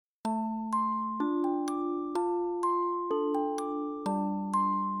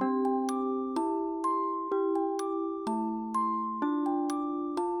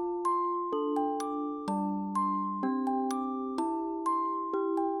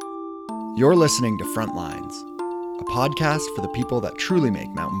You're listening to Frontlines, a podcast for the people that truly make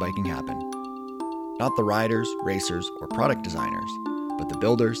mountain biking happen. Not the riders, racers, or product designers, but the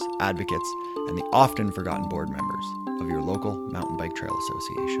builders, advocates, and the often forgotten board members of your local Mountain Bike Trail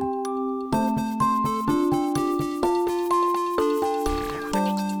Association.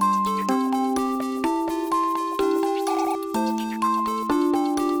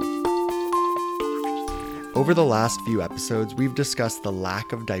 Over the last few episodes, we've discussed the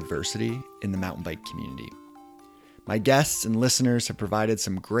lack of diversity in the mountain bike community. My guests and listeners have provided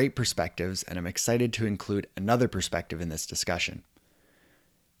some great perspectives, and I'm excited to include another perspective in this discussion.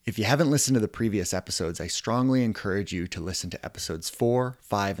 If you haven't listened to the previous episodes, I strongly encourage you to listen to episodes 4,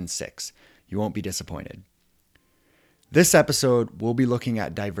 5, and 6. You won't be disappointed. This episode, we'll be looking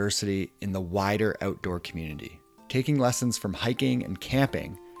at diversity in the wider outdoor community, taking lessons from hiking and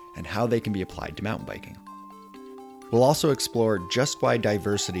camping and how they can be applied to mountain biking. We'll also explore just why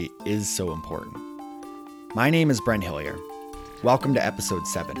diversity is so important. My name is Brent Hillier. Welcome to episode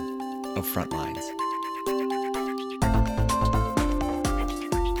 7 of Frontlines.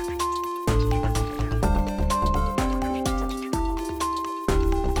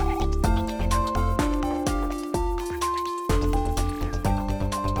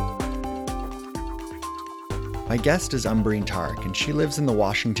 My guest is Ambreen Tariq, and she lives in the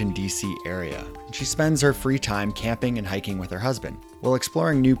Washington, D.C. area. She spends her free time camping and hiking with her husband. While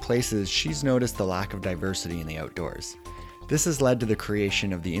exploring new places, she's noticed the lack of diversity in the outdoors. This has led to the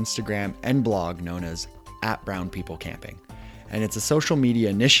creation of the Instagram and blog known as @BrownPeopleCamping, and it's a social media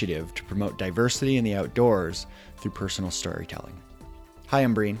initiative to promote diversity in the outdoors through personal storytelling. Hi,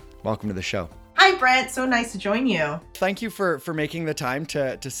 Ambreen. Welcome to the show. Hi, Brent. So nice to join you. Thank you for making the time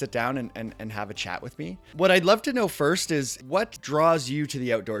to sit down and have a chat with me. What I'd love to know first is what draws you to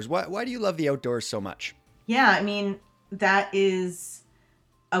the outdoors? Why do you love the outdoors so much? Yeah, that is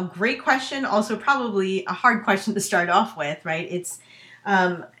a great question. Also, probably a hard question to start off with, right? It's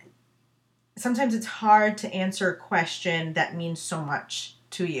sometimes it's hard to answer a question that means so much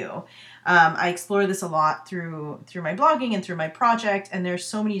to you. I explore this a lot through my blogging and through my project, and there's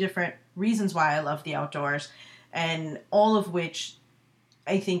so many different reasons why I love the outdoors, and all of which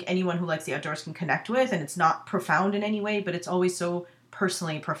I think anyone who likes the outdoors can connect with, and it's not profound in any way, but it's always so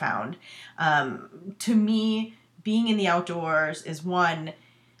personally profound. To me, being in the outdoors is one,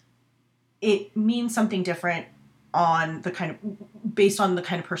 it means something different based on the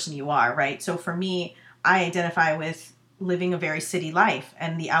kind of person you are, right? So for me, I identify with living a very city life,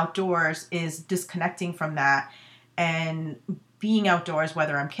 and the outdoors is disconnecting from that, and being outdoors,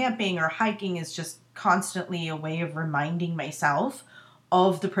 whether I'm camping or hiking, is just constantly a way of reminding myself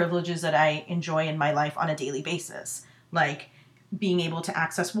of the privileges that I enjoy in my life on a daily basis, like being able to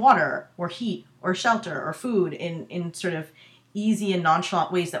access water or heat or shelter or food in sort of easy and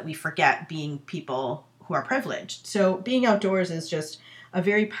nonchalant ways that we forget being people who are privileged. So being outdoors is just a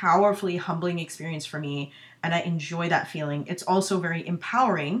very powerfully humbling experience for me, and I enjoy that feeling. It's also very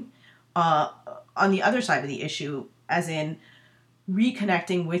empowering on the other side of the issue, as in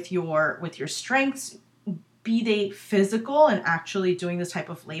reconnecting with your strengths, be they physical and actually doing this type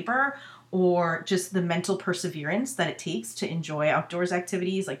of labor, or just the mental perseverance that it takes to enjoy outdoors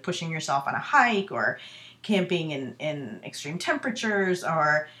activities like pushing yourself on a hike or camping in extreme temperatures,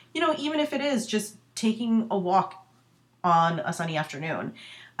 or even if it is just taking a walk on a sunny afternoon.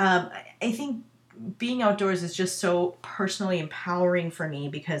 I think being outdoors is just so personally empowering for me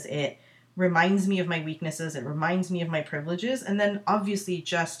because it reminds me of my weaknesses, it reminds me of my privileges, and then obviously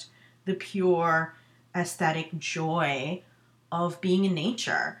just the pure aesthetic joy of being in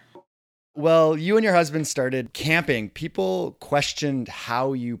nature. Well, you and your husband started camping. People questioned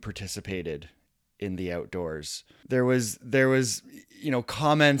how you participated in the outdoors. There was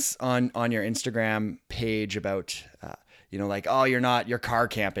comments on your Instagram page about like, oh, you're car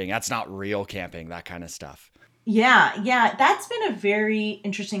camping. That's not real camping, that kind of stuff. Yeah, that's been a very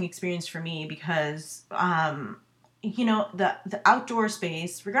interesting experience for me because, the outdoor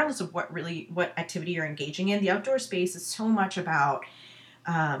space, regardless of what activity you're engaging in, the outdoor space is so much about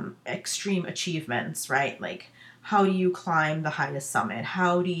extreme achievements, right? Like, how do you climb the highest summit?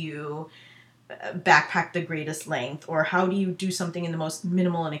 How do you backpack the greatest length? Or how do you do something in the most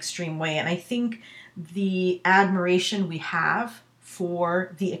minimal and extreme way? And I think the admiration we have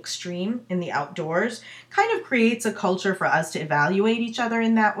for the extreme in the outdoors kind of creates a culture for us to evaluate each other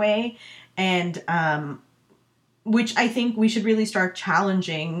in that way. And which I think we should really start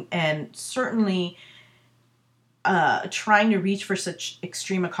challenging, and certainly trying to reach for such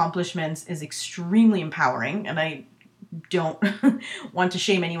extreme accomplishments is extremely empowering. And I don't want to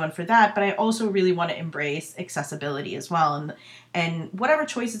shame anyone for that, but I also really want to embrace accessibility as well, and whatever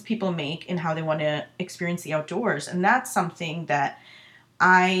choices people make in how they want to experience the outdoors. And that's something that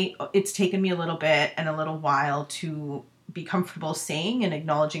it's taken me a little bit and a little while to be comfortable saying and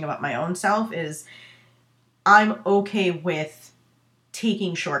acknowledging about my own self is I'm okay with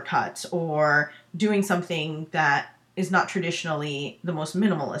taking shortcuts or doing something that is not traditionally the most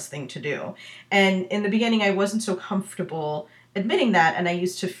minimalist thing to do. And in the beginning, I wasn't so comfortable admitting that, and um, I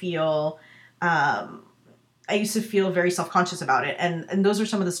used to feel very self conscious about it. And those are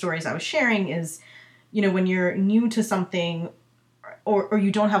some of the stories I was sharing. Is when you're new to something or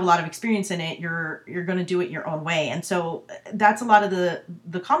you don't have a lot of experience in it, you're going to do it your own way. And so that's a lot of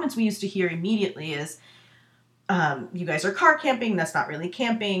the comments we used to hear immediately is, you guys are car camping, that's not really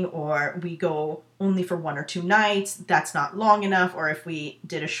camping, or we go only for 1 or 2 nights, that's not long enough, or if we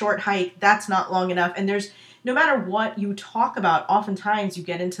did a short hike, that's not long enough. And there's, no matter what you talk about, oftentimes you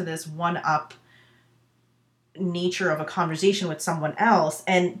get into this one-up nature of a conversation with someone else,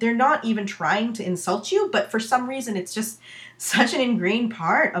 and they're not even trying to insult you, but for some reason it's just such an ingrained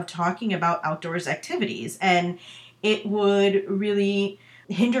part of talking about outdoors activities, and it would really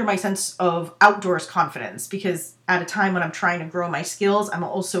hinder my sense of outdoors confidence, because at a time when I'm trying to grow my skills, I'm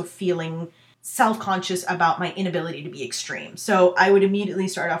also feeling self-conscious about my inability to be extreme. So I would immediately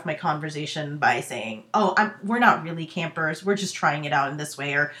start off my conversation by saying, we're not really campers, we're just trying it out in this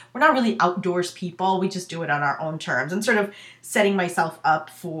way, or we're not really outdoors people, we just do it on our own terms, and sort of setting myself up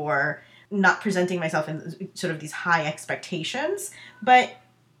for not presenting myself in sort of these high expectations. But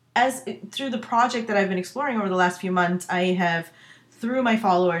as through the project that I've been exploring over the last few months, I have, through my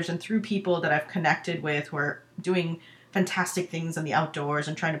followers and through people that I've connected with who are doing fantastic things in the outdoors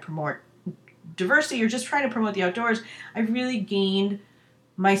and trying to promote diversity or just trying to promote the outdoors, I've really gained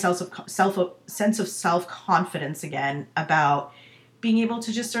myself a sense of self-confidence again about being able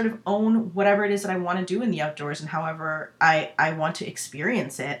to just sort of own whatever it is that I want to do in the outdoors and however I want to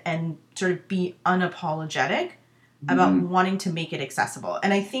experience it, and sort of be unapologetic about wanting to make it accessible.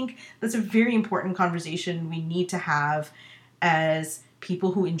 And I think that's a very important conversation we need to have as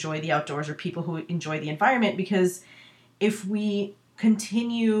people who enjoy the outdoors or people who enjoy the environment, because if we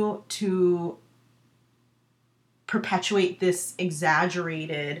continue to perpetuate this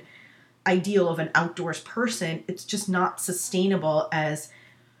exaggerated ideal of an outdoors person, it's just not sustainable, as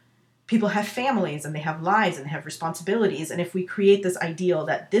people have families and they have lives and they have responsibilities. And if we create this ideal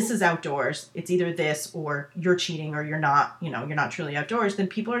that this is outdoors, it's either this or you're cheating or you're not truly outdoors, then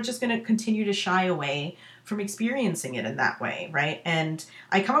people are just going to continue to shy away from experiencing it in that way, right? And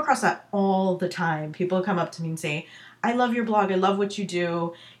I come across that all the time. People come up to me and say, I love your blog, I love what you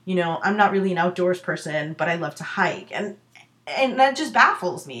do. I'm not really an outdoors person, but I love to hike. And that just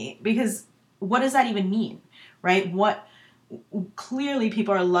baffles me, because what does that even mean, right? Clearly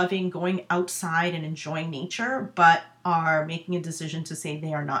people are loving going outside and enjoying nature, but are making a decision to say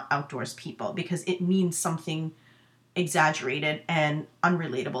they are not outdoors people because it means something exaggerated and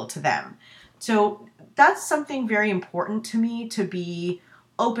unrelatable to them. So that's something very important to me, to be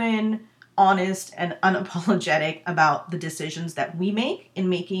open, honest, and unapologetic about the decisions that we make in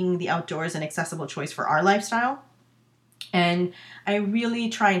making the outdoors an accessible choice for our lifestyle. And I really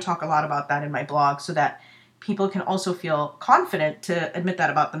try and talk a lot about that in my blog so that people can also feel confident to admit that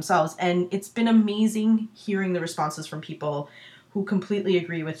about themselves. And it's been amazing hearing the responses from people who completely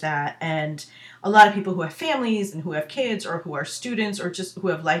agree with that. And a lot of people who have families and who have kids or who are students or just who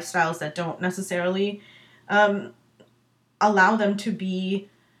have lifestyles that don't necessarily allow them to be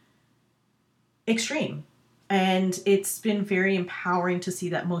extreme. And it's been very empowering to see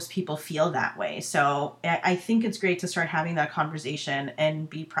that most people feel that way. So I think it's great to start having that conversation and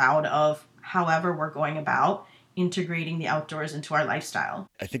be proud of however we're going about integrating the outdoors into our lifestyle.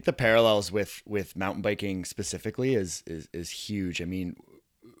 I think the parallels with mountain biking specifically is huge. I mean,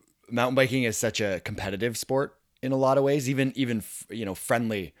 mountain biking is such a competitive sport in a lot of ways, even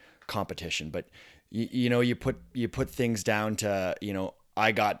friendly competition. But you put things down to,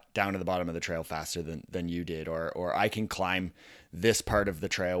 I got down to the bottom of the trail faster than you did, or I can climb this part of the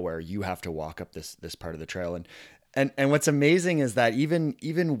trail where you have to walk up this part of the trail. And what's amazing is that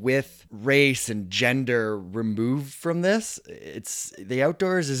even with race and gender removed from this, it's the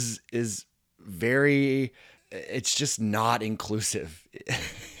outdoors is very, it's just not inclusive.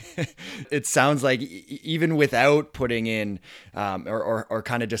 It sounds like even without putting in or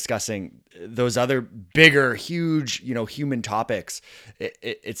kind of discussing those other bigger, huge, human topics,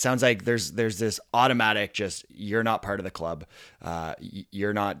 it sounds like there's this automatic, just, you're not part of the club.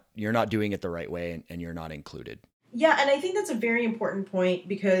 You're not doing it the right way, and you're not included. Yeah, and I think that's a very important point,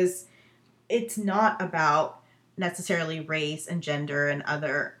 because it's not about necessarily race and gender and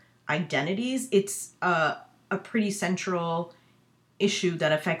other identities. It's a pretty central issue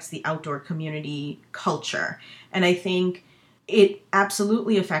that affects the outdoor community culture. And I think it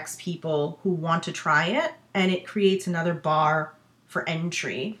absolutely affects people who want to try it, and it creates another bar for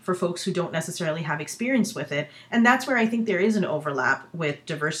entry for folks who don't necessarily have experience with it. And that's where I think there is an overlap with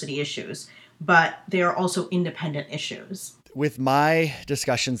diversity issues, but they are also independent issues. With my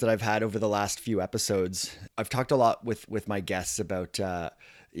discussions that I've had over the last few episodes, I've talked a lot with my guests about,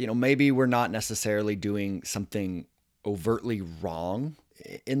 maybe we're not necessarily doing something overtly wrong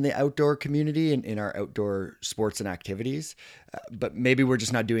in the outdoor community and in our outdoor sports and activities, but maybe we're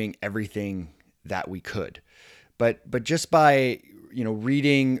just not doing everything that we could. But just by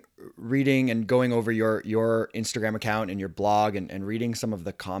reading and going over your Instagram account and your blog and reading some of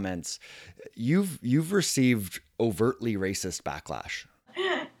the comments, you've received overtly racist backlash.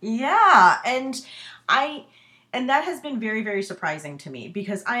 Yeah, and that has been very, very surprising to me,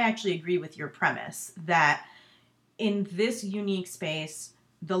 because I actually agree with your premise that in this unique space,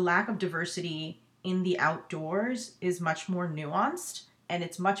 the lack of diversity in the outdoors is much more nuanced, and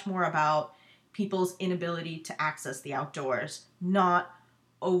it's much more about people's inability to access the outdoors, not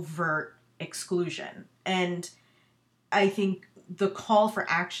overt exclusion. And I think the call for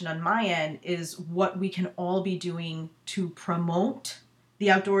action on my end is what we can all be doing to promote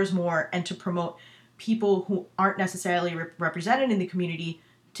the outdoors more and to promote people who aren't necessarily represented in the community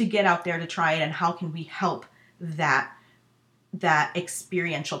to get out there to try it, and how can we help that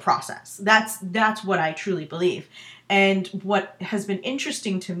experiential process. That's what I truly believe. And what has been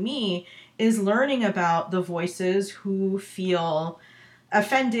interesting to me is learning about the voices who feel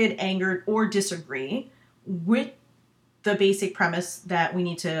offended, angered, or disagree with the basic premise that we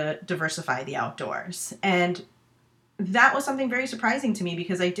need to diversify the outdoors. And that was something very surprising to me,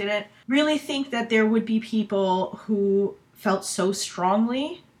 because I didn't really think that there would be people who felt so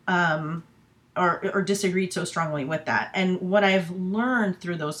strongly or disagreed so strongly with that. And what I've learned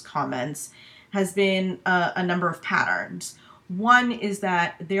through those comments has been a number of patterns. One is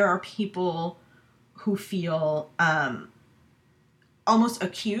that there are people who feel almost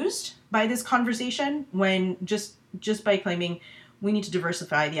accused by this conversation, when just by claiming we need to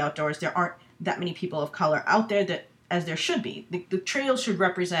diversify the outdoors, there aren't that many people of color out there that as there should be. The trails should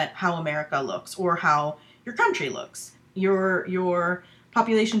represent how America looks, or how your country looks. Your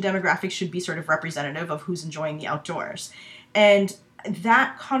population demographics should be sort of representative of who's enjoying the outdoors. And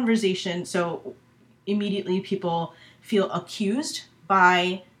that conversation, so immediately people feel accused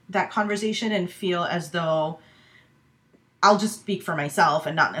by that conversation and feel as though, I'll just speak for myself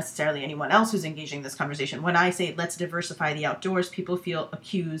and not necessarily anyone else who's engaging in this conversation. When I say let's diversify the outdoors, people feel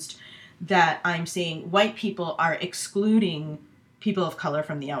accused that I'm saying white people are excluding people of color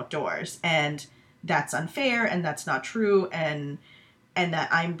from the outdoors, and that's unfair, and that's not true, and that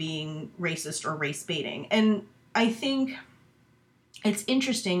I'm being racist or race baiting. And I think it's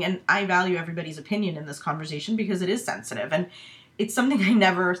interesting, and I value everybody's opinion in this conversation because it is sensitive, and it's something I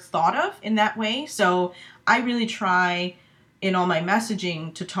never thought of in that way. So I really try in all my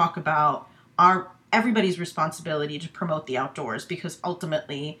messaging to talk about everybody's responsibility to promote the outdoors, because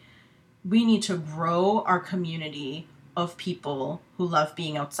ultimately we need to grow our community of people who love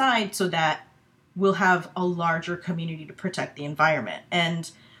being outside, so that we'll have a larger community to protect the environment. And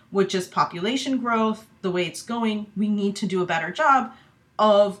with just population growth, the way it's going, we need to do a better job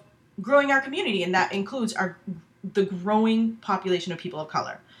of growing our community, and that includes the growing population of people of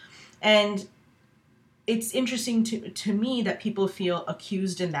color. And it's interesting to me that people feel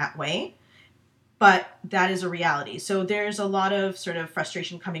accused in that way, but that is a reality. So there's a lot of sort of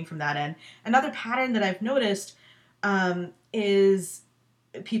frustration coming from that end. Another pattern that I've noticed is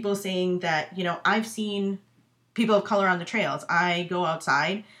people saying that, I've seen people of color on the trails. I go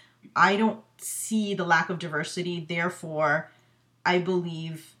outside. I don't see the lack of diversity. Therefore, I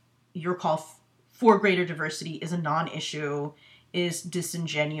believe your call for greater diversity is a non-issue, is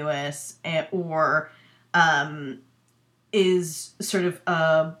disingenuous, or is sort of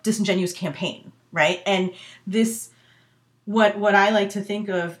a disingenuous campaign, right? And this, what I like to think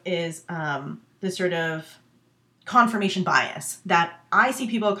of is the sort of confirmation bias, that I see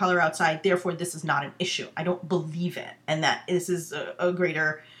people of color outside, therefore this is not an issue. I don't believe it, and that this is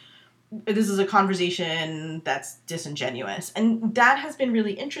this is a conversation that's disingenuous. And that has been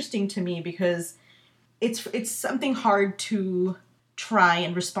really interesting to me, because it's something hard to try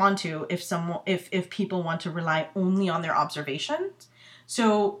and respond to if people want to rely only on their observations.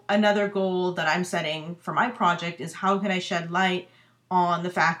 So another goal that I'm setting for my project is, how can I shed light on the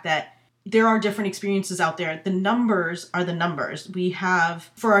fact that there are different experiences out there. The numbers are the numbers. We have,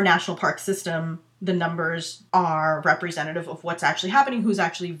 for our national park system, the numbers are representative of what's actually happening, who's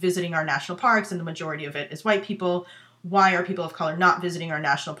actually visiting our national parks, and the majority of it is white people. Why are people of color not visiting our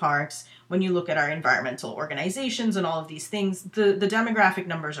national parks? When you look at our environmental organizations and all of these things, the demographic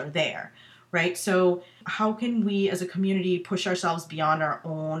numbers are there, right? So how can we as a community push ourselves beyond our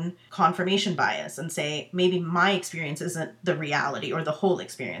own confirmation bias and say, maybe my experience isn't the reality or the whole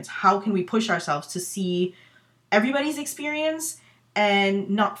experience? How can we push ourselves to see everybody's experience and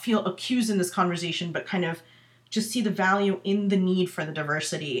not feel accused in this conversation, but kind of just see the value in the need for the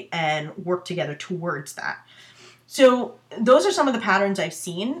diversity and work together towards that? So those are some of the patterns I've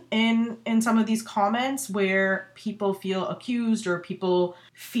seen in some of these comments where people feel accused or people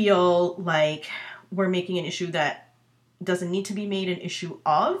feel like we're making an issue that doesn't need to be made an issue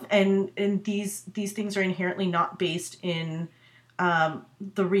of. And these things are inherently not based in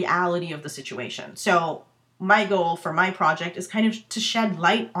the reality of the situation. So my goal for my project is kind of to shed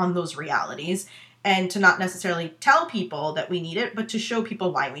light on those realities and to not necessarily tell people that we need it, but to show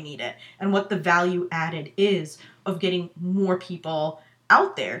people why we need it and what the value added is of getting more people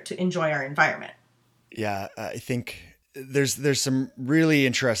out there to enjoy our environment. Yeah, I think there's some really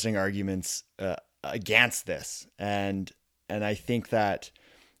interesting arguments against this, and I think that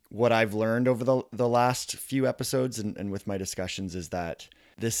what I've learned over the last few episodes and with my discussions is that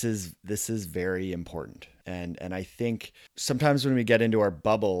this is very important. And I think sometimes when we get into our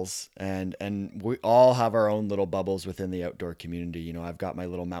bubbles and we all have our own little bubbles within the outdoor community, you know, I've got my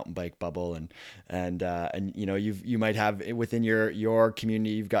little mountain bike bubble and you know, you might have within your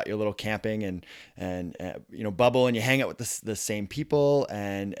community, you've got your little camping and you know, bubble, and you hang out with the same people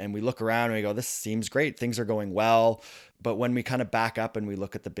and we look around and we go, this seems great. Things are going well. But when we kind of back up and we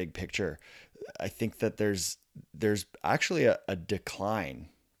look at the big picture, I think that there's actually a decline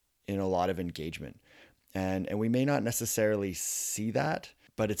in a lot of engagement. And we may not necessarily see that,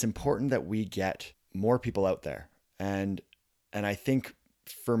 but it's important that we get more people out there. And I think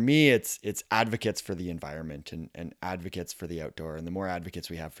for me, it's advocates for the environment and advocates for the outdoor. And the more advocates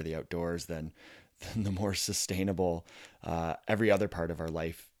we have for the outdoors, then the more sustainable every other part of our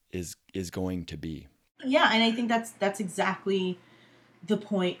life is going to be. Yeah, and I think that's exactly the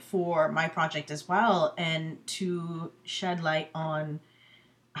point for my project as well, and to shed light on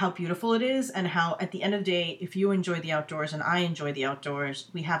how beautiful it is and how at the end of the day, if you enjoy the outdoors and I enjoy the outdoors,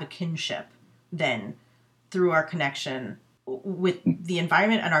 we have a kinship then through our connection with the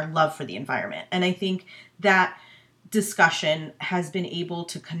environment and our love for the environment. And I think that discussion has been able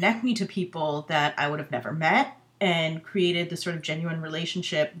to connect me to people that I would have never met and created the sort of genuine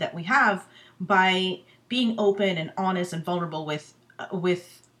relationship that we have by being open and honest and vulnerable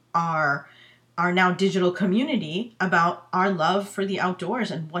with our now digital community about our love for the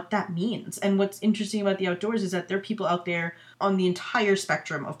outdoors and what that means. And what's interesting about the outdoors is that there are people out there on the entire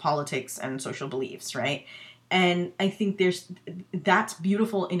spectrum of politics and social beliefs, right? And I think that's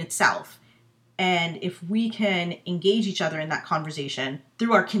beautiful in itself. And if we can engage each other in that conversation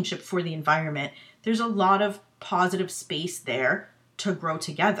through our kinship for the environment, there's a lot of positive space there to grow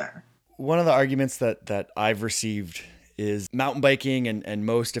together. One of the arguments that I've received is mountain biking and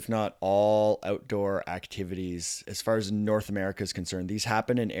most, if not all, outdoor activities, as far as North America is concerned, these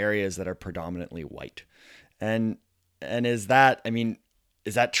happen in areas that are predominantly white. And is that, I mean,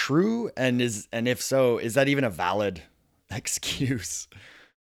 is that true? And if so, is that even a valid excuse?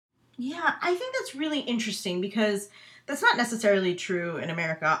 Yeah, I think that's really interesting because that's not necessarily true in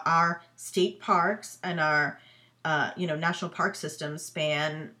America. Our state parks and our national park systems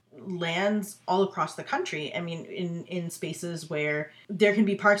span lands all across the country. I mean, in spaces where there can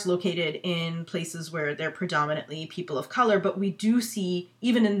be parks located in places where they're predominantly people of color, but we do see,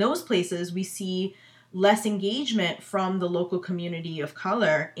 even in those places, we see less engagement from the local community of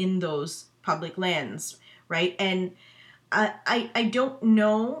color in those public lands, right? And I don't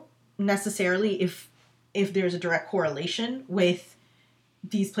know necessarily if there's a direct correlation with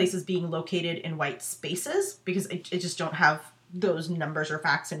these places being located in white spaces, because I just don't have those numbers or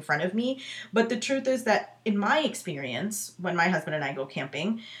facts in front of me. But the truth is that in my experience, when my husband and I go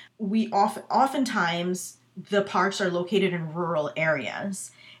camping, we oftentimes the parks are located in rural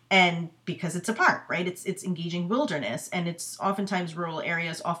areas. And because it's a park, right? It's engaging wilderness, and it's oftentimes rural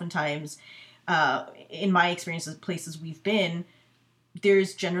areas. Oftentimes, in my experiences, places we've been,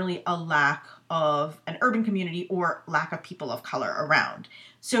 there's generally a lack of an urban community or lack of people of color around.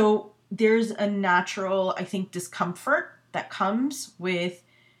 So there's a natural, I think, discomfort that comes with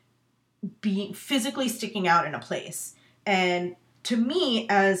being physically sticking out in a place. And to me,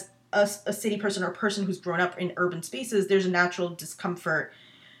 as a city person or a person who's grown up in urban spaces, there's a natural discomfort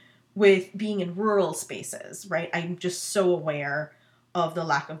with being in rural spaces, right? I'm just so aware of the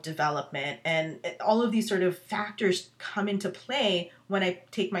lack of development, and all of these sort of factors come into play when I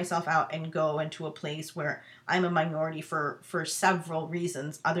take myself out and go into a place where I'm a minority for several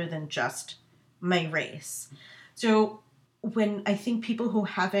reasons other than just my race. So when I think people who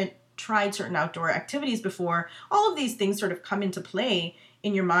haven't tried certain outdoor activities before, all of these things sort of come into play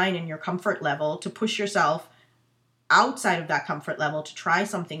in your mind and your comfort level to push yourself outside of that comfort level to try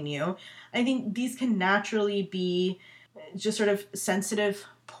something new. I think these can naturally be just sort of sensitive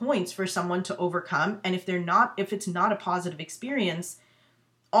points for someone to overcome. And if it's not a positive experience,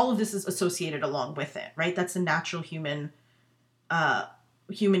 all of this is associated along with it, right? That's the natural human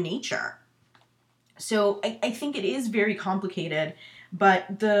nature. So I think it is very complicated,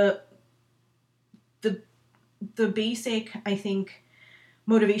 but the the basic, I think,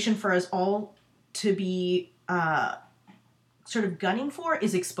 motivation for us all to be sort of gunning for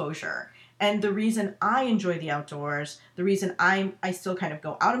is exposure. And the reason I enjoy the outdoors, the reason I still kind of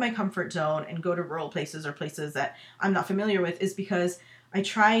go out of my comfort zone and go to rural places or places that I'm not familiar with is because I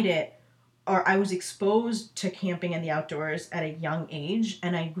tried it, or I was exposed to camping and the outdoors at a young age,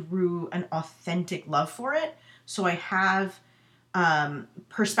 and I grew an authentic love for it. So I have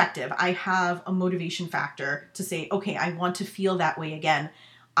perspective. I have a motivation factor to say, okay, I want to feel that way again.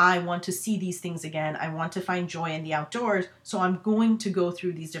 I want to see these things again. I want to find joy in the outdoors. So I'm going to go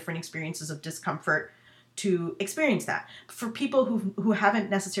through these different experiences of discomfort to experience that. For people who haven't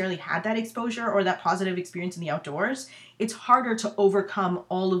necessarily had that exposure or that positive experience in the outdoors, it's harder to overcome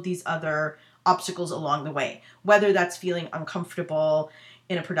all of these other obstacles along the way, whether that's feeling uncomfortable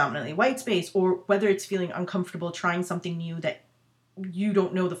in a predominantly white space, or whether it's feeling uncomfortable trying something new that you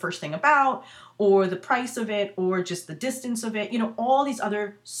don't know the first thing about, or the price of it, or just the distance of it, all these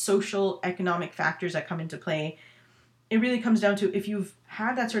other social economic factors that come into play. It really comes down to, if you've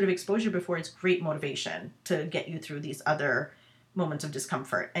had that sort of exposure before, it's great motivation to get you through these other moments of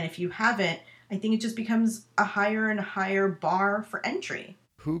discomfort. And if you haven't, I think it just becomes a higher and higher bar for entry.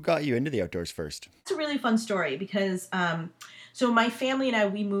 Who got you into the outdoors first? It's a really fun story because so my family and I,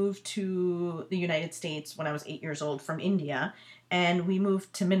 we moved to the United States when I was 8 years old from India, and we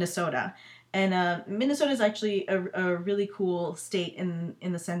moved to Minnesota. And Minnesota is actually a really cool state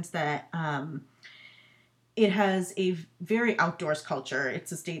in the sense that it has a very outdoors culture.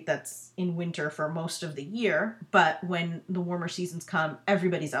 It's a state that's in winter for most of the year, but when the warmer seasons come,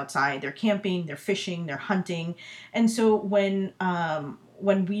 everybody's outside. They're camping, they're fishing, they're hunting. And so when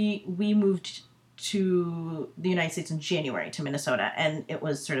we moved to the United States in January to Minnesota, and it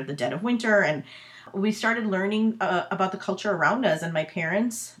was sort of the dead of winter, and we started learning about the culture around us. And my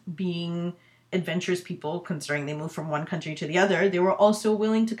parents, being adventurous people, considering they moved from one country to the other, they were also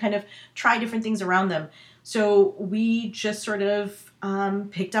willing to kind of try different things around them. So we just sort of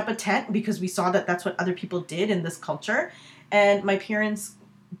picked up a tent because we saw that that's what other people did in this culture. And my parents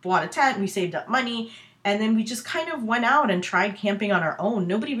bought a tent, we saved up money, and then we just kind of went out and tried camping on our own.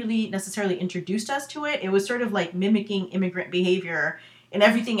 Nobody really necessarily introduced us to it. It was sort of like mimicking immigrant behavior in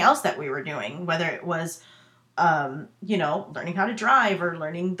everything else that we were doing, whether it was, learning how to drive or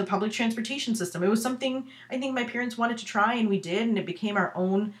learning the public transportation system. It was something I think my parents wanted to try, and we did, and it became our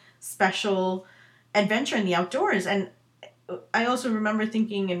own special adventure in the outdoors. And I also remember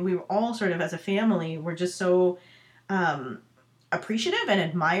thinking, and we were all sort of as a family, we're just so appreciative and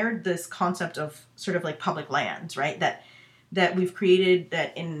admired this concept of sort of like public lands, right? That we've created,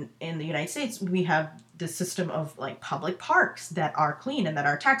 that in the United States, we have this system of like public parks that are clean and that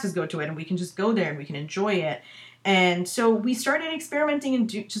our taxes go to it, and we can just go there and we can enjoy it. And so we started experimenting and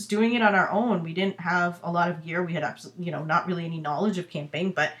just doing it on our own. We didn't have a lot of gear. We had not really any knowledge of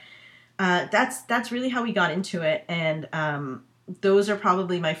camping, but that's really how we got into it. And those are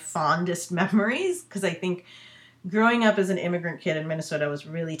probably my fondest memories, because I think growing up as an immigrant kid in Minnesota was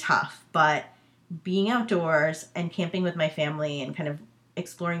really tough, but being outdoors and camping with my family and kind of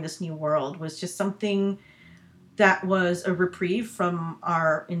exploring this new world was just something that was a reprieve from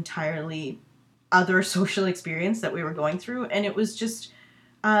our entirely other social experience that we were going through. And it was just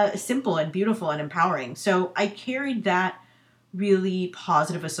simple and beautiful and empowering. So I carried that really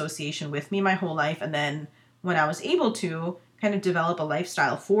positive association with me my whole life. And then when I was able to kind of develop a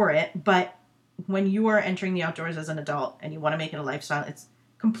lifestyle for it, but when you are entering the outdoors as an adult and you want to make it a lifestyle, it's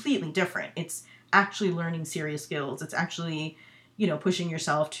completely different. It's actually learning serious skills. It's actually, pushing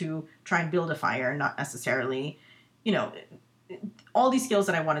yourself to try and build a fire, not necessarily, all these skills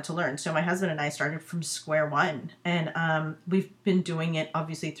that I wanted to learn. So my husband and I started from square one, and we've been doing it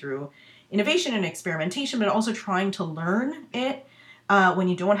obviously through innovation and experimentation, but also trying to learn it when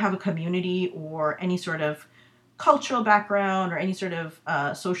you don't have a community or any sort of cultural background or any sort of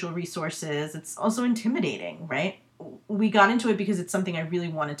social resources. It's also intimidating, right? We got into it because it's something I really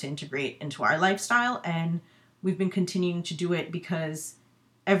wanted to integrate into our lifestyle, and we've been continuing to do it because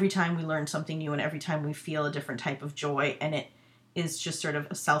every time we learn something new and every time we feel a different type of joy, and it is just sort of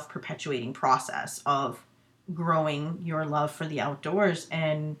a self-perpetuating process of growing your love for the outdoors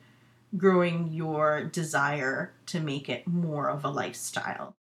and growing your desire to make it more of a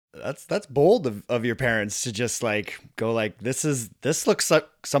lifestyle. That's bold of your parents to just like go like this looks like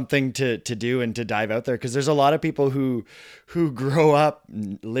something to do and to dive out there, because there's a lot of people who grow up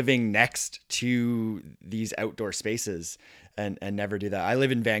living next to these outdoor spaces and never do that. I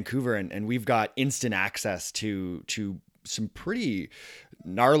live in Vancouver, and we've got instant access to some pretty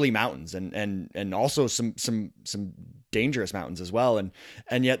gnarly mountains and also some dangerous mountains as well,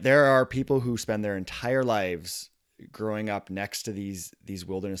 and yet there are people who spend their entire lives growing up next to these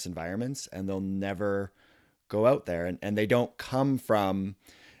wilderness environments, and they'll never go out there, and they don't come from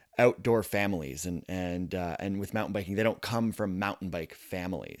outdoor families, and with mountain biking they don't come from mountain bike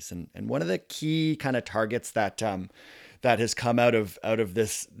families, and one of the key kind of targets that has come out of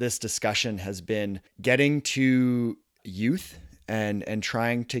this discussion has been getting to youth and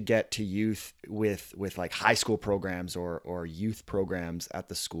trying to get to youth with like high school programs or youth programs at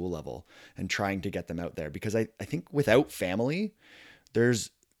the school level, and trying to get them out there, because I think without family,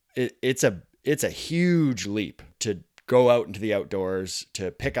 it's a huge leap to go out into the outdoors,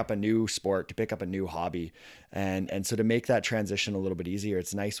 to pick up a new sport, to pick up a new hobby. And so to make that transition a little bit easier,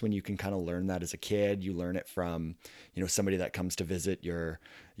 it's nice when you can kind of learn that as a kid. You learn it from, somebody that comes to visit your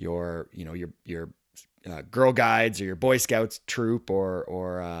Girl Guides or your Boy Scouts troop,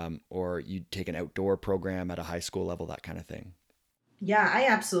 or you take an outdoor program at a high school level, that kind of thing. Yeah, I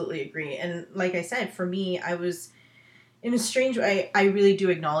absolutely agree. And like I said, for me, I was in a strange way, I really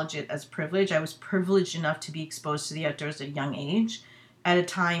do acknowledge it as privilege. I was privileged enough to be exposed to the outdoors at a young age, at a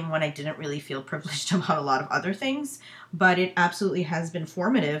time when I didn't really feel privileged about a lot of other things. But it absolutely has been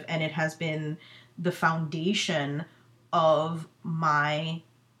formative, and it has been the foundation of my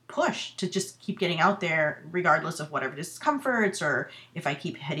push to just keep getting out there, regardless of whatever discomforts or if I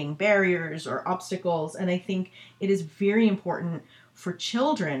keep hitting barriers or obstacles. And I think it is very important for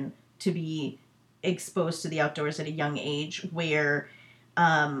children to be exposed to the outdoors at a young age, where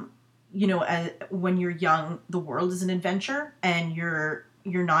when you're young, the world is an adventure, and you're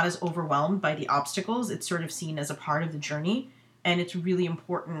not as overwhelmed by the obstacles. It's sort of seen as a part of the journey, and it's really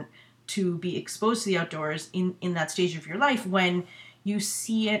important to be exposed to the outdoors in that stage of your life, when you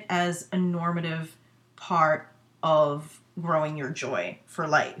see it as a normative part of growing your joy for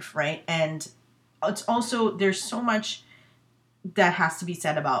life, right? And it's also, there's so much that has to be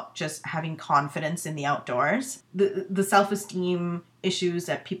said about just having confidence in the outdoors. The self-esteem issues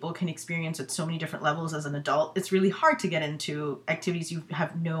that people can experience at so many different levels as an adult, it's really hard to get into activities you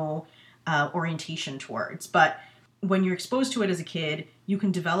have no orientation towards. But when you're exposed to it as a kid, you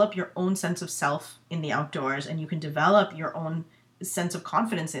can develop your own sense of self in the outdoors, and you can develop your own sense of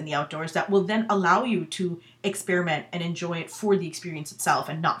confidence in the outdoors that will then allow you to experiment and enjoy it for the experience itself,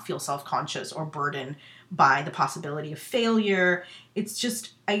 and not feel self-conscious or burdened by the possibility of failure. It's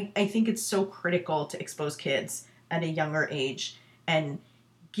just, I think it's so critical to expose kids at a younger age and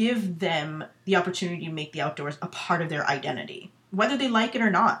give them the opportunity to make the outdoors a part of their identity. Whether they like it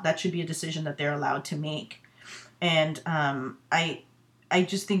or not, that should be a decision that they're allowed to make. And I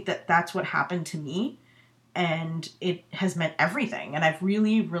just think that that's what happened to me, and it has meant everything. And I've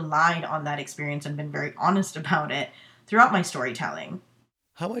really relied on that experience and been very honest about it throughout my storytelling.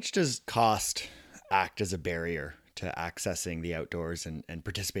 How much does cost act as a barrier to accessing the outdoors and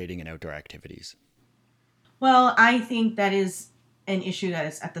participating in outdoor activities? Well, I think that is an issue that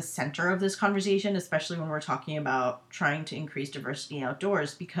is at the center of this conversation, especially when we're talking about trying to increase diversity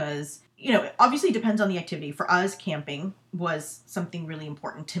outdoors, because, it obviously depends on the activity. For us, camping was something really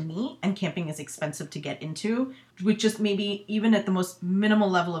important to me, and camping is expensive to get into, with just maybe even at the most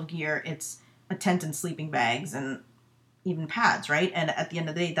minimal level of gear, it's a tent and sleeping bags and even pads, right? And at the end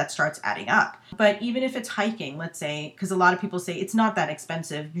of the day, that starts adding up. But even if it's hiking, let's say, because a lot of people say it's not that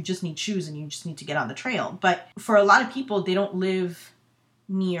expensive, you just need shoes and you just need to get on the trail. But for a lot of people, they don't live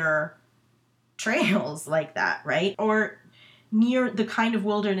near trails like that, right? Or near the kind of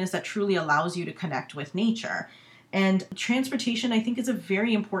wilderness that truly allows you to connect with nature. And transportation, I think, is a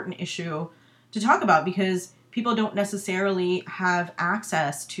very important issue to talk about, because people don't necessarily have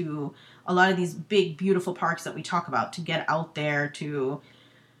access to a lot of these big, beautiful parks that we talk about to get out there to.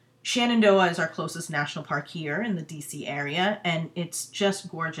 Shenandoah is our closest national park here in the DC area, and it's just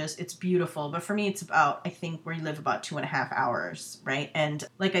gorgeous. It's beautiful. But for me, it's about, I think, where you live, about 2.5 hours, right? And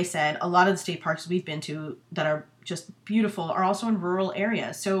like I said, a lot of the state parks we've been to that are just beautiful are also in rural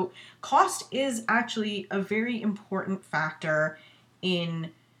areas. So cost is actually a very important factor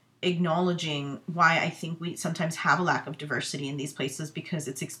in acknowledging why I think we sometimes have a lack of diversity in these places, because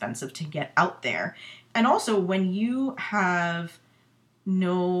it's expensive to get out there. And also, when you have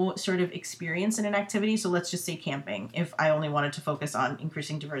no sort of experience in an activity, so let's just say camping, if I only wanted to focus on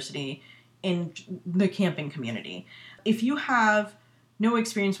increasing diversity in the camping community, if you have no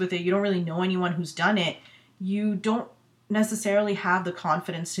experience with it, you don't really know anyone who's done it, you don't necessarily have the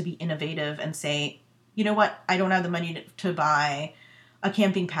confidence to be innovative and say, you know what, I don't have the money to buy a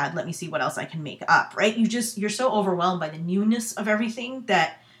camping pad, let me see what else I can make up, right? You're so overwhelmed by the newness of everything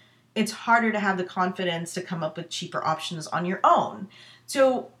that it's harder to have the confidence to come up with cheaper options on your own.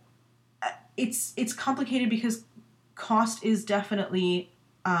 So it's complicated because cost is definitely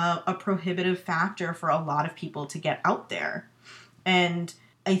a prohibitive factor for a lot of people to get out there. And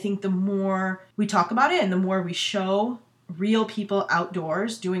I think the more we talk about it and the more we show real people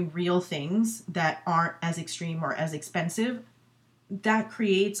outdoors doing real things that aren't as extreme or as expensive, that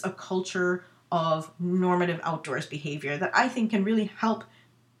creates a culture of normative outdoors behavior that I think can really help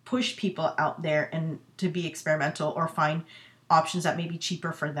push people out there and to be experimental or find options that may be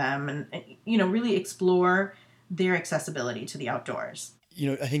cheaper for them, and really explore their accessibility to the outdoors.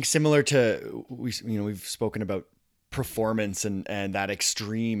 I think similar to we've spoken about performance and that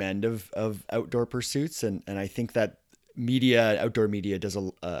extreme end of outdoor pursuits, and I think that outdoor media does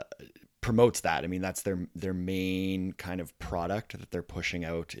promotes that. I mean, that's their main kind of product that they're pushing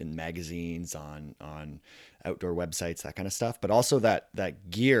out in magazines, on outdoor websites, that kind of stuff. But also that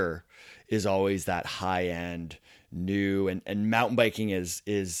gear is always that high end new, and mountain biking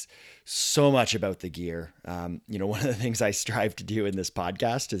is so much about the gear. One of the things I strive to do in this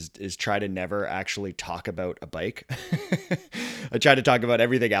podcast is try to never actually talk about a bike. I try to talk about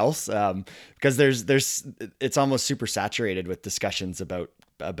everything else, because it's almost super saturated with discussions about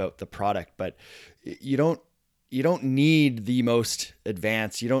the product, but you don't need the most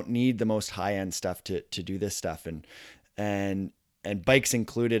advanced, you don't need the most high end stuff to do this stuff. And bikes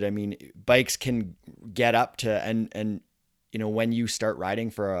included. I mean, bikes can get up to, and when you start riding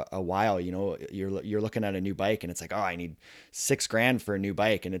for a while, you're looking at a new bike and it's like, oh, I need $6,000 for a new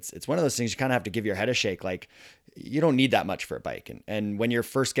bike. And it's one of those things you kind of have to give your head a shake. Like, you don't need that much for a bike. And when you're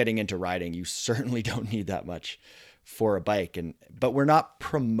first getting into riding, you certainly don't need that much for a bike. But we're not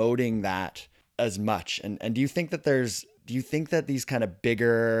promoting that as much. And do you think that these kind of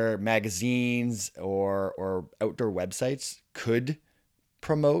bigger magazines or outdoor websites could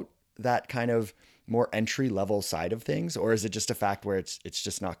promote that kind of more entry level side of things? Or is it just a fact where it's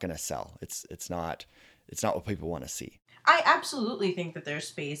just not going to sell? It's not what people want to see. I absolutely think that there's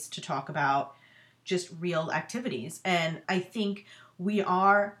space to talk about just real activities. And I think we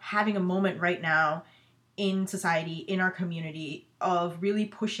are having a moment right now in society, in our community, of really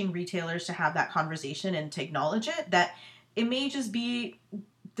pushing retailers to have that conversation and to acknowledge it. That it may just be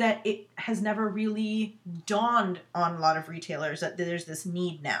that it has never really dawned on a lot of retailers that there's this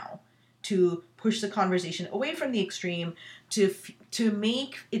need now to push the conversation away from the extreme, to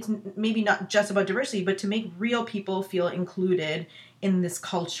make it's maybe not just about diversity, but to make real people feel included in this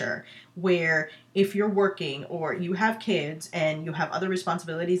culture, where if you're working or you have kids and you have other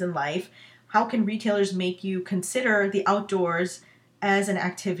responsibilities in life, how can retailers make you consider the outdoors as an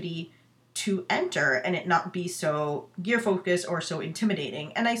activity to enter and it not be so gear focused or so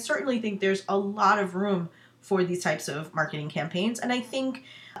intimidating? And I certainly think there's a lot of room for these types of marketing campaigns. And I think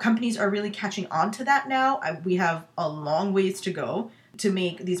companies are really catching on to that now. We have a long ways to go to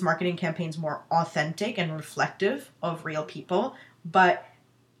make these marketing campaigns more authentic and reflective of real people. But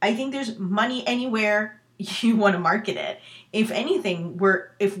I think there's money anywhere you want to market it. If anything,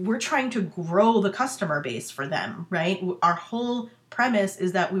 if we're trying to grow the customer base for them, right? Our whole premise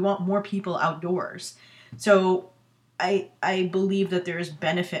is that we want more people outdoors. So I believe that there is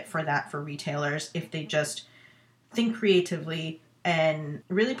benefit for that for retailers if they just think creatively and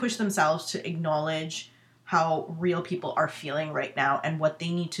really push themselves to acknowledge how real people are feeling right now and what they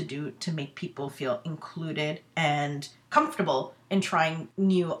need to do to make people feel included and comfortable in trying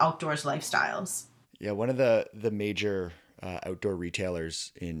new outdoors lifestyles. Yeah, one of the major outdoor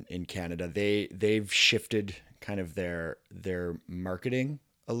retailers in Canada, they've shifted kind of their marketing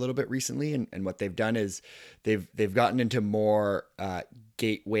a little bit recently, and what they've done is they've gotten into more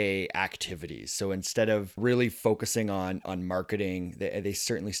gateway activities. So instead of really focusing on marketing, they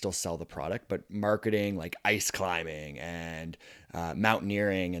certainly still sell the product, but marketing like ice climbing and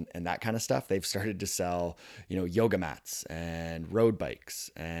mountaineering and that kind of stuff, they've started to sell yoga mats and road bikes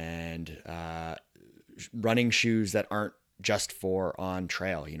and running shoes that aren't just for on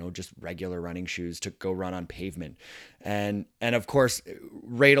trail, just regular running shoes to go run on pavement. And of course,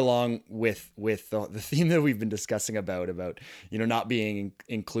 right along with the theme that we've been discussing about, not being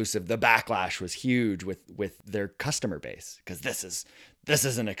inclusive, the backlash was huge with their customer base, because this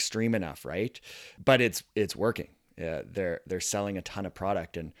isn't extreme enough, right? But it's working. They're selling a ton of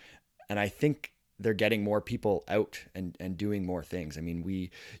product, and I think they're getting more people out and doing more things. I mean,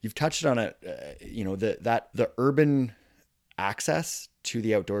 you've touched on it, the urban access to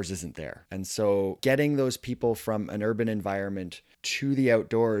the outdoors isn't there. And so getting those people from an urban environment to the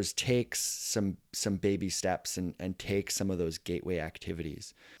outdoors takes some baby steps and takes some of those gateway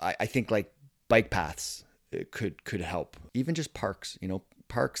activities. I think like bike paths could help. Even just parks,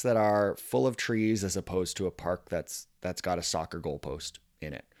 parks that are full of trees as opposed to a park that's got a soccer goalpost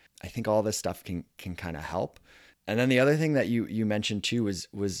in it. I think all this stuff can kind of help. And then the other thing that you mentioned too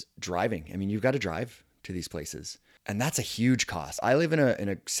was driving. I mean, you've got to drive to these places, and that's a huge cost. I live in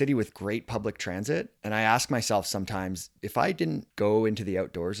a city with great public transit, and I ask myself sometimes, if I didn't go into the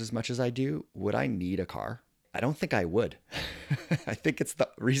outdoors as much as I do, would I need a car? I don't think I would. I think it's the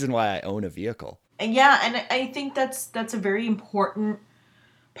reason why I own a vehicle. Yeah, and I think that's a very important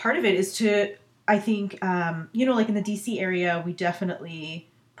part of it, is to, I think, like in the DC area, we definitely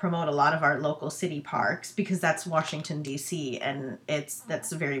promote a lot of our local city parks because that's Washington, DC, and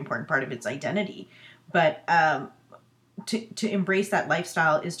that's a very important part of its identity. But to embrace that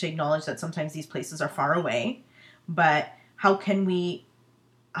lifestyle is to acknowledge that sometimes these places are far away, but how can we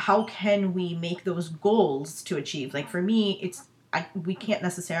make those goals to achieve? Like for me, we can't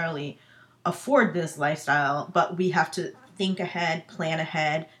necessarily afford this lifestyle, but we have to think ahead, plan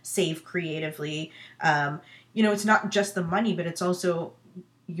ahead, save creatively. It's not just the money, but it's also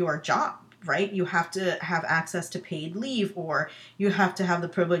your job, right? You have to have access to paid leave, or you have to have the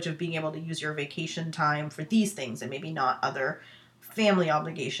privilege of being able to use your vacation time for these things and maybe not other family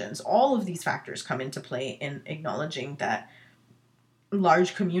obligations. All of these factors come into play in acknowledging that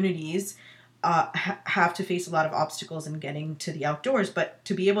large communities have to face a lot of obstacles in getting to the outdoors, but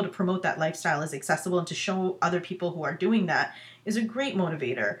to be able to promote that lifestyle as accessible and to show other people who are doing that is a great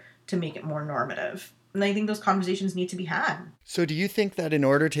motivator to make it more normative. And I think those conversations need to be had. So do you think that in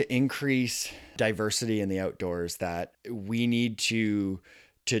order to increase diversity in the outdoors, that we need to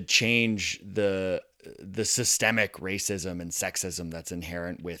change the systemic racism and sexism that's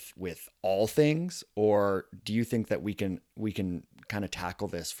inherent with all things? Or do you think that we can kind of tackle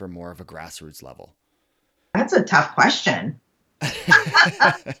this for more of a grassroots level? That's a tough question.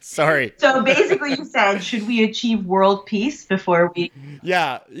 Sorry. So basically you said, should we achieve world peace before we...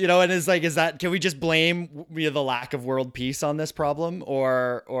 Yeah. And is that, can we just blame the lack of world peace on this problem,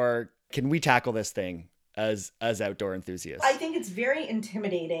 or can we tackle this thing as outdoor enthusiasts? I think it's very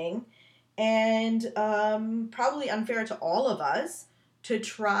intimidating and probably unfair to all of us to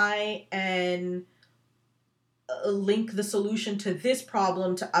try and link the solution to this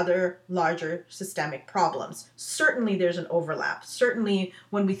problem to other larger systemic problems. Certainly there's an overlap. Certainly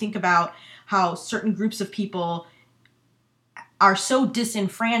when we think about how certain groups of people are so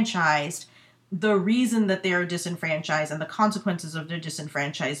disenfranchised, the reason that they are disenfranchised and the consequences of their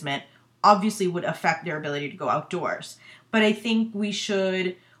disenfranchisement obviously would affect their ability to go outdoors. But I think we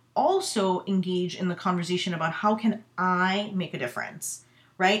should also engage in the conversation about how can I make a difference,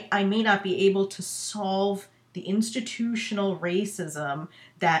 right? I may not be able to solve the institutional racism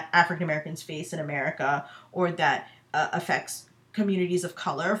that African Americans face in America, or that affects communities of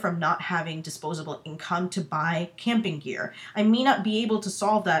color from not having disposable income to buy camping gear. I may not be able to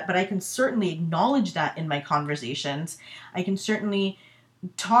solve that, but I can certainly acknowledge that in my conversations. I can certainly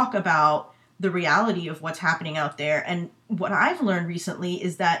talk about the reality of what's happening out there. And what I've learned recently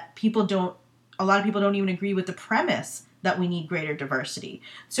is that a lot of people don't even agree with the premise that we need greater diversity.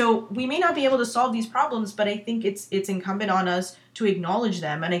 So we may not be able to solve these problems, but I think it's incumbent on us to acknowledge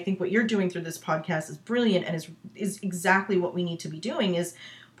them. And I think what you're doing through this podcast is brilliant, and is exactly what we need to be doing, is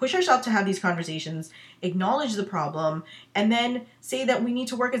push ourselves to have these conversations, acknowledge the problem, and then say that we need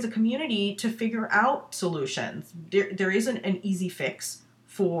to work as a community to figure out solutions. There isn't an easy fix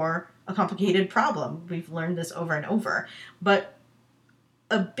for a complicated problem. We've learned this over and over. But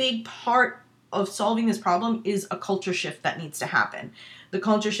a big part of solving this problem is a culture shift that needs to happen. The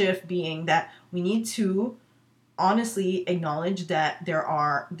culture shift being that we need to honestly acknowledge that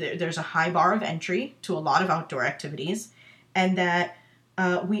there's a high bar of entry to a lot of outdoor activities, and that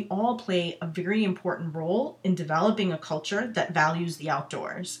we all play a very important role in developing a culture that values the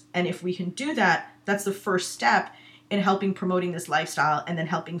outdoors. And if we can do that, that's the first step in helping promoting this lifestyle, and then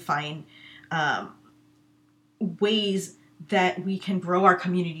helping find ways that we can grow our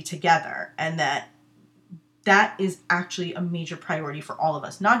community together, and that that is actually a major priority for all of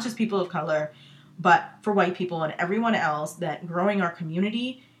us, not just people of color, but for white people and everyone else, that growing our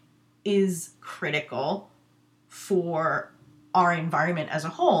community is critical for our environment as a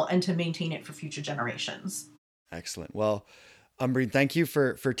whole and to maintain it for future generations. Excellent. Well, Ambreen, thank you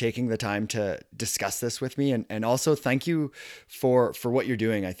for taking the time to discuss this with me, and also thank you for what you're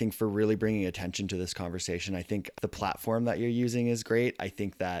doing. I think for really bringing attention to this conversation. I think the platform that you're using is great. I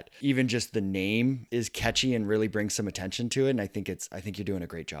think that even just the name is catchy and really brings some attention to it. And I think you're doing a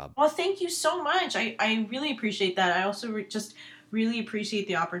great job. Well, thank you so much. I really appreciate that. I also just really appreciate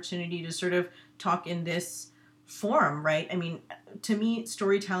the opportunity to sort of talk in this form, right? I mean, to me,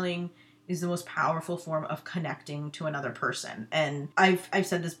 storytelling is the most powerful form of connecting to another person. And I've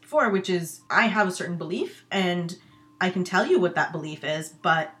said this before, which is I have a certain belief and I can tell you what that belief is,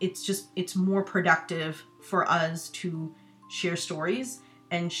 but it's more productive for us to share stories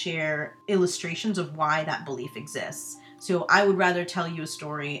and share illustrations of why that belief exists. So I would rather tell you a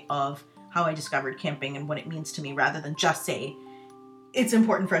story of how I discovered camping and what it means to me rather than just say it's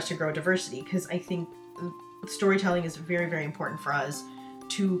important for us to grow diversity, because I think storytelling is very, very important for us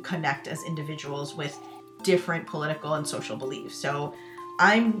to connect as individuals with different political and social beliefs. So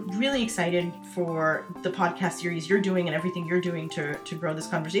I'm really excited for the podcast series you're doing and everything you're doing to grow this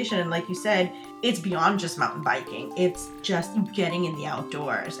conversation. And like you said, it's beyond just mountain biking. It's just getting in the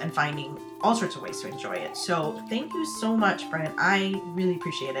outdoors and finding all sorts of ways to enjoy it. So thank you so much, Brent. I really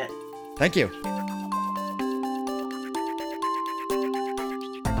appreciate it. Thank you.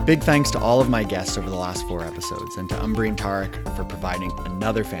 Big thanks to all of my guests over the last 4 episodes, and to Ambreen Tariq for providing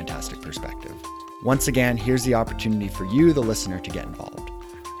another fantastic perspective. Once again, here's the opportunity for you, the listener, to get involved.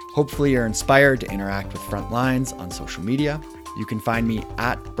 Hopefully you're inspired to interact with Frontlines on social media. You can find me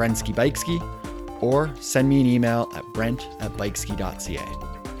at BrentskiBikeski, or send me an email at brent@bikeski.ca.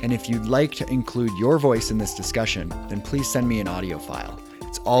 And if you'd like to include your voice in this discussion, then please send me an audio file.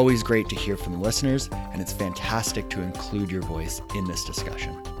 It's always great to hear from the listeners, and it's fantastic to include your voice in this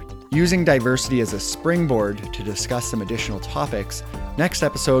discussion. Using diversity as a springboard to discuss some additional topics, next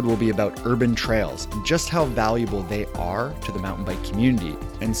episode will be about urban trails and just how valuable they are to the mountain bike community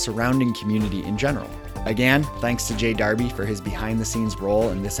and surrounding community in general. Again, thanks to Jay Darby for his behind-the-scenes role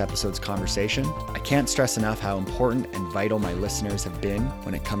in this episode's conversation. I can't stress enough how important and vital my listeners have been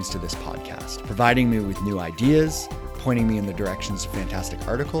when it comes to this podcast, providing me with new ideas, pointing me in the directions of fantastic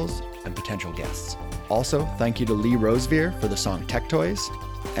articles and potential guests. Also, thank you to Lee Rosevear for the song Tech Toys.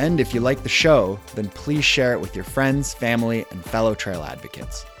 And if you like the show, then please share it with your friends, family, and fellow trail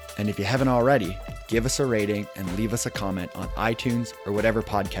advocates. And if you haven't already, give us a rating and leave us a comment on iTunes or whatever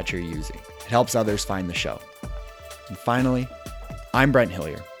podcatcher you're using. It helps others find the show. And finally, I'm Brent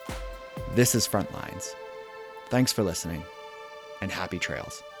Hillier. This is Frontlines. Thanks for listening, and happy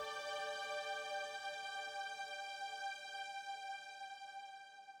trails.